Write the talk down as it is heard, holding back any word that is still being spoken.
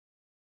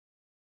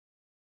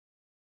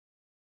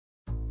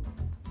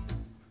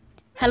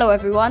Hello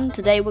everyone,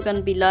 today we're going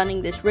to be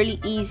learning this really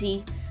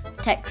easy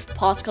text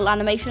particle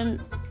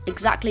animation,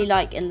 exactly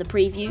like in the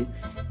preview.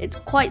 It's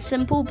quite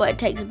simple, but it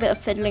takes a bit of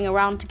fiddling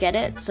around to get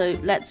it, so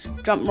let's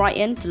jump right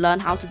in to learn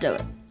how to do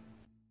it.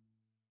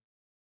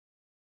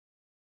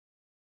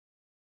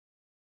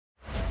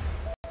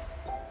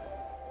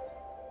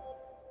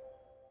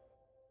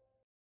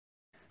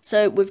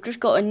 So we've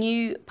just got a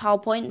new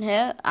PowerPoint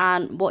here,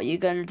 and what you're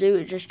going to do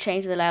is just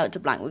change the layout to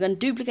blank. We're going to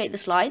duplicate the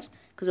slide,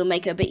 because it'll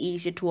make it a bit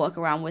easier to work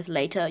around with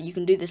later. You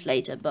can do this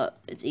later, but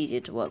it's easier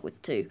to work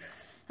with too.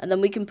 And then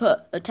we can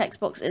put a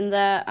text box in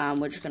there, and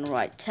we're just going to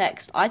write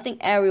text. I think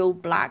Arial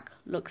Black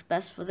looks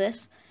best for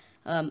this,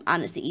 and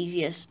it's the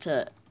easiest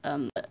to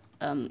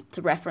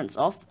reference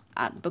off,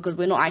 because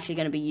we're not actually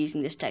going to be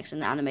using this text in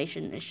the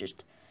animation. It's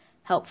just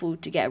helpful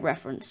to get a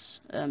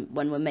reference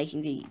when we're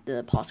making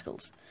the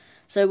particles.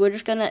 So we're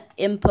just going to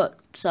input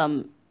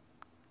some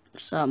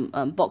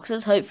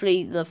boxes.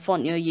 Hopefully the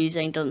font you're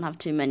using doesn't have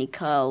too many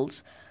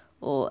curls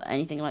or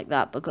anything like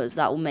that, because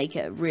that will make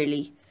it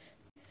really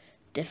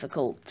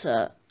difficult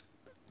to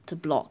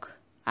block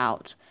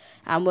out.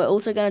 And we're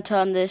also going to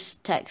turn this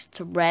text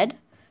to red,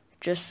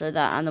 just so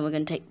that, and then we're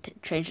going to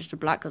change this to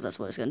black, because that's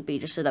what it's going to be,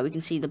 just so that we can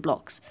see the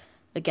blocks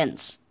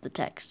against the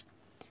text.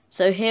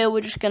 So here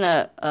we're just going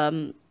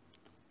to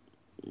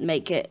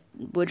make it,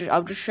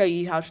 I'll just show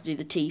you how to do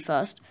the T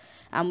first,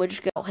 and we're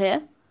just going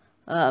here,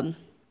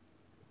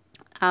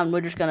 and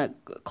we're just going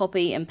to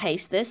copy and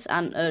paste this.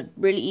 And a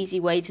really easy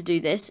way to do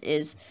this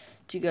is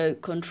to go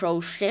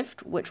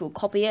Control-Shift, which will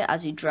copy it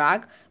as you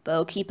drag, but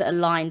it'll keep it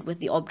aligned with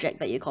the object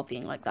that you're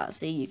copying, like that.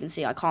 See, you can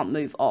see I can't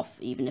move off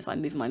even if I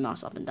move my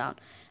mouse up and down.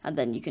 And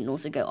then you can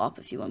also go up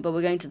if you want. But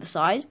we're going to the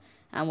side,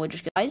 and we're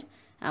just going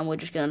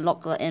to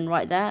lock that in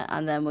right there,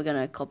 and then we're going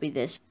to copy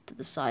this to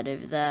the side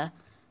over there,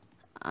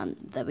 and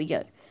there we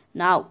go.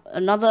 Now,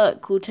 another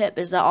cool tip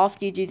is that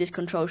after you do this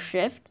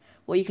Control-Shift,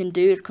 what you can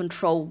do is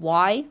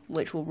Control-Y,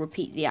 which will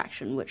repeat the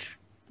action, which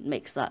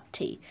makes that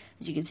T,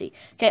 as you can see.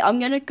 Okay, I'm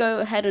going to go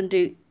ahead and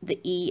do the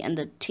E and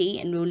the T,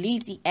 and we'll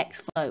leave the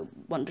X for I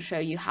want to show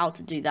you how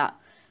to do that,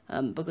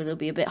 because it'll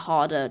be a bit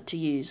harder to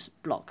use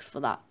blocks for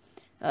that.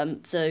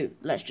 So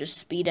let's just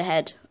speed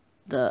ahead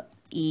the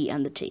E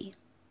and the T.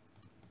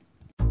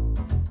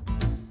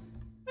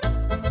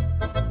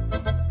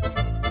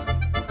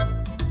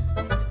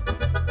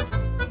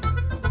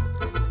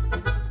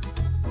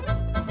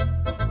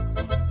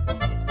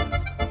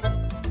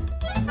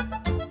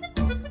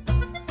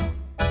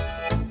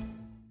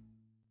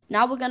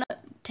 Now we're going to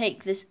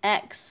take this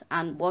X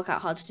and work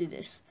out how to do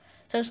this.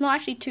 So it's not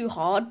actually too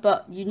hard,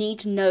 but you need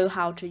to know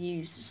how to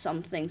use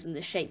some things in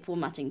the shape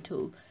formatting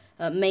tool.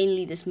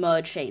 Mainly this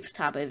merge shapes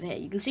tab over here.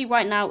 You can see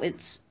right now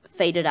it's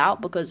faded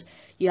out because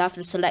you have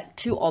to select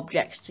two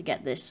objects to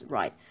get this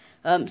right.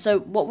 So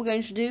what we're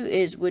going to do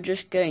is we're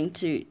just going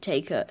to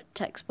take a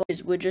text box.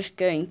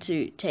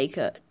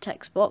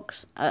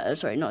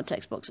 Sorry, not a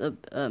text box, a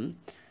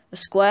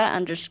square,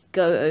 and just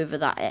go over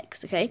that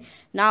X. Okay.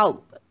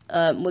 Now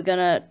we're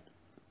gonna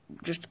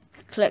just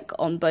click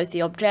on both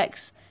the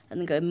objects and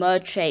then go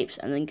merge shapes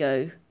and then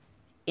go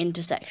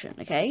intersection.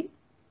 Okay,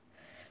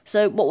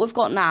 so what we've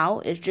got now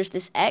is just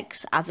this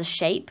X as a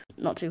shape,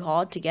 not too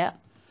hard to get.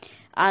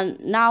 And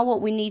now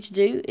what we need to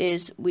do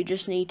is we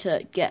just need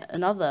to get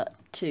another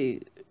two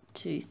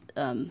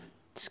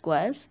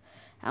squares,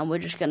 and we're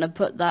just gonna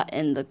put that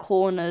in the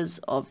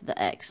corners of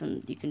the X,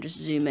 and you can just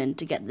zoom in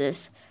to get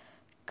this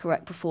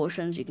correct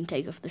proportions. You can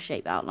take off the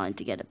shape outline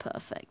to get it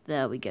perfect.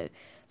 There we go.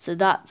 So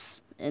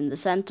that's in the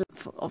center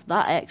of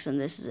that X, and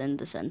this is in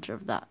the center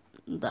of that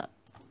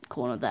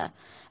corner there.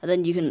 And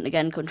then you can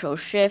again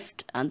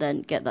Control-Shift and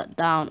then get that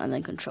down, and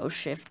then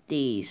Control-Shift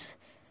these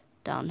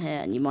down here,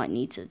 and you might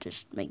need to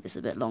just make this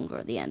a bit longer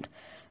at the end.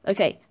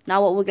 Okay,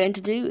 now what we're going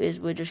to do is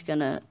we're just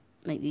gonna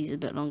make these a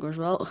bit longer as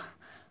well,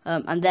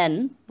 and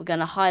then we're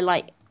gonna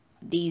highlight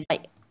these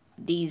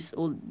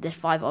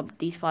five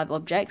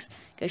objects,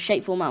 go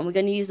shape format, and we're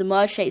going to use the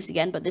merge shapes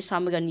again, but this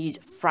time we're going to use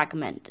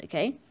fragment.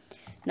 Okay,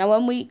 now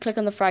when we click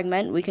on the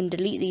fragment, we can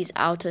delete these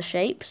outer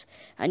shapes,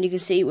 and you can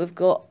see we've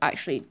got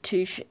actually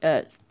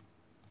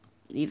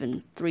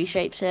even three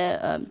shapes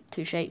here,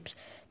 two shapes.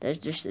 There's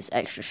just this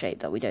extra shape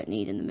that we don't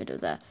need in the middle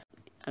there,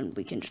 and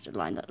we can just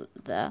align that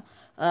there,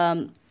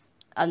 and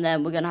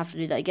then we're going to have to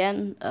do that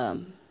again,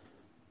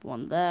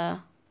 one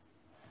there,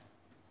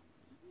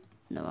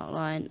 no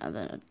outline, and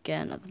then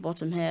again at the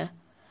bottom here,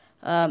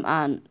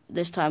 and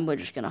this time we're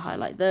just going to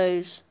highlight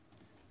those,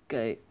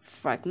 go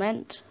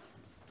fragment.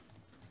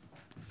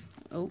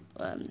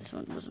 This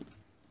one wasn't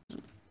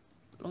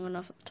long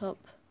enough at the top.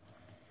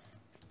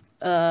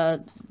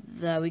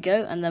 There we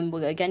go, and then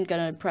we're again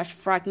going to press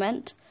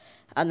fragment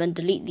and then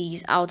delete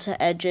these outer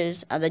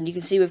edges, and then you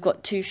can see we've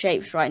got two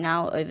shapes right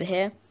now over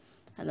here,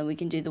 and then we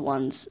can do the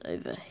ones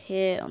over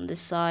here on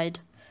this side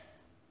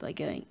by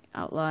going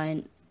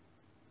outline,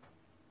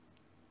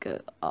 go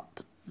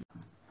up,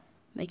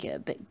 make it a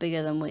bit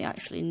bigger than we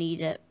actually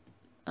need it,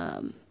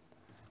 and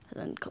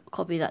then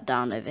copy that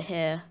down over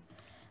here,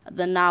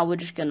 Then now we're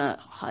just gonna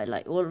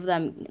highlight all of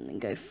them and then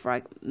go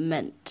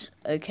fragment,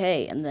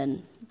 okay, and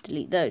then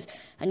delete those.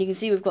 And you can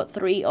see we've got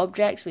 3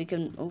 objects. We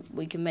can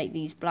make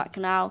these black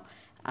now,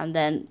 and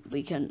then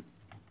we can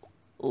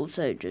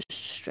also just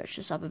stretch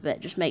this up a bit.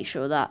 Just make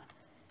sure that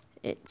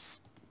it's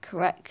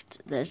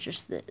correct. There's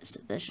just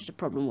a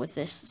problem with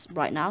this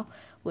right now,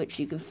 which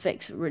you can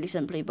fix really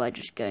simply by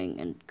just going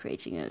and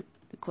creating a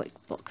quick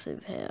box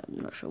over here.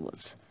 I'm not sure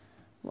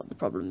what the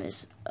problem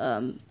is.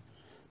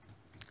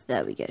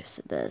 There we go.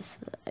 So there's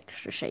the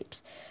extra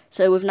shapes.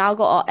 So we've now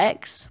got our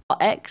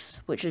X,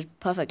 which is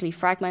perfectly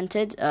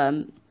fragmented.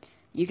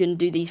 You can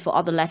do these for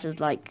other letters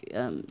like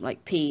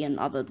P and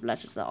other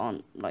letters that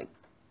aren't like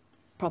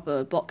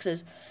proper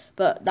boxes,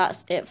 but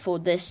that's it for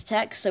this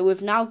text. So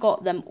we've now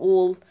got them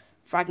all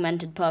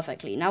fragmented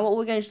perfectly. Now what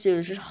we're going to do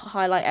is just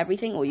highlight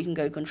everything, or you can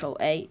go Control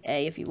A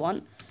if you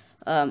want,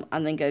 and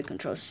then go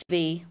Control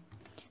V,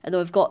 and then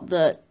we've got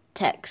the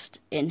text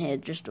in here,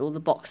 just all the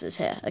boxes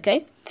here.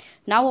 Okay,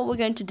 now what we're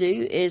going to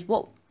do is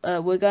we're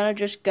going to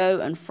just go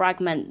and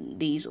fragment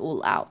these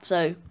all out.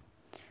 So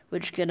we're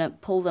just going to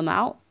pull them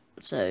out.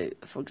 So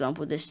for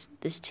example, this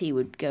T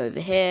would go over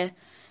here,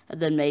 and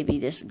then maybe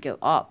this would go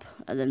up,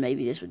 and then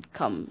maybe this would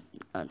come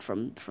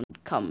from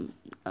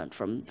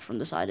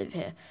the side over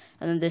here,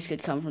 and then this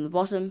could come from the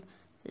bottom.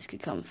 This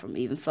could come from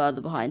even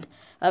further behind.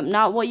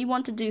 Now what you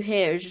want to do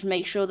here is just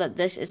make sure that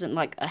this isn't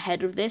like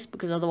ahead of this,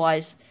 because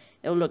otherwise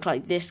it'll look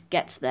like this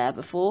gets there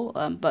before.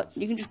 But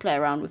you can just play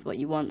around with what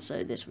you want.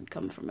 So this would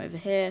come from over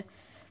here,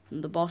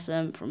 from the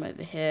bottom, from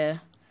over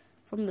here,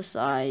 from the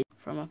side,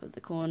 from up at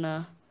the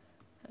corner,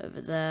 over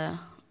there,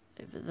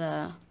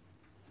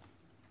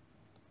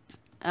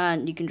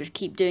 and you can just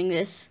keep doing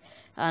this,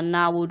 and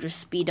now we'll just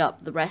speed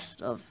up the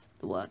rest of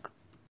the work.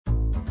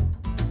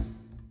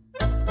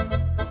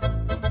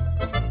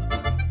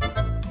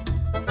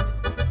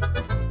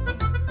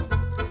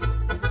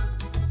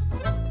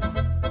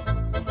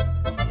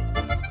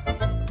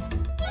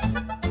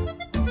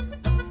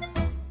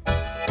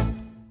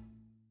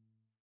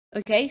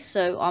 Okay,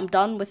 so I'm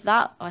done with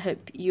that. I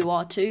hope you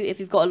are too. If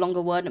you've got a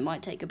longer word, it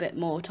might take a bit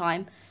more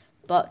time,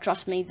 but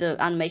trust me, the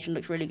animation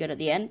looks really good at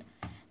the end.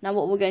 Now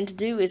what we're going to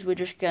do is we're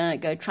just going to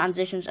go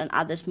transitions and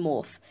add this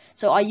morph.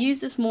 So I use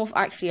this morph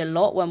actually a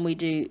lot when we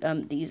do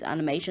these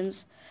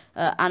animations,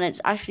 and it's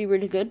actually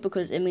really good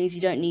because it means you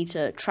don't need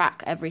to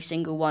track every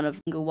single one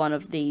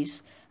of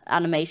these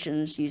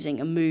animations using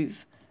a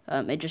move.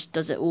 It just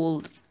does it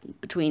all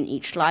between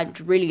each slide, which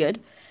is really good.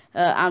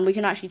 And we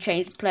can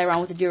actually play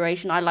around with the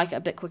duration. I like it a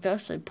bit quicker,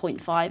 so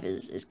 0.5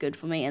 is good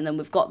for me. And then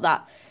we've got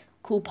that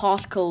cool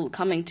particle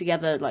coming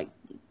together, like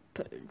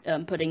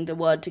putting the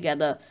word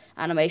together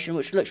animation,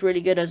 which looks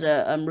really good as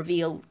a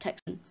reveal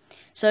text.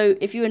 So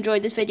if you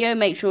enjoyed this video,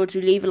 make sure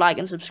to leave a like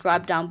and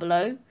subscribe down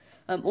below.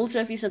 Also,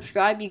 if you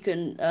subscribe, you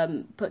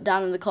can put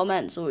down in the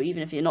comments, or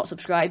even if you're not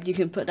subscribed, you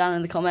can put down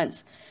in the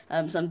comments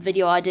some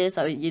video ideas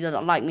that you'd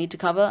like me to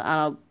cover, and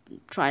I'll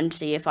try and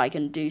see if I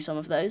can do some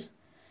of those.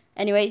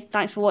 Anyway,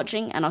 thanks for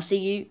watching, and I'll see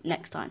you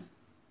next time.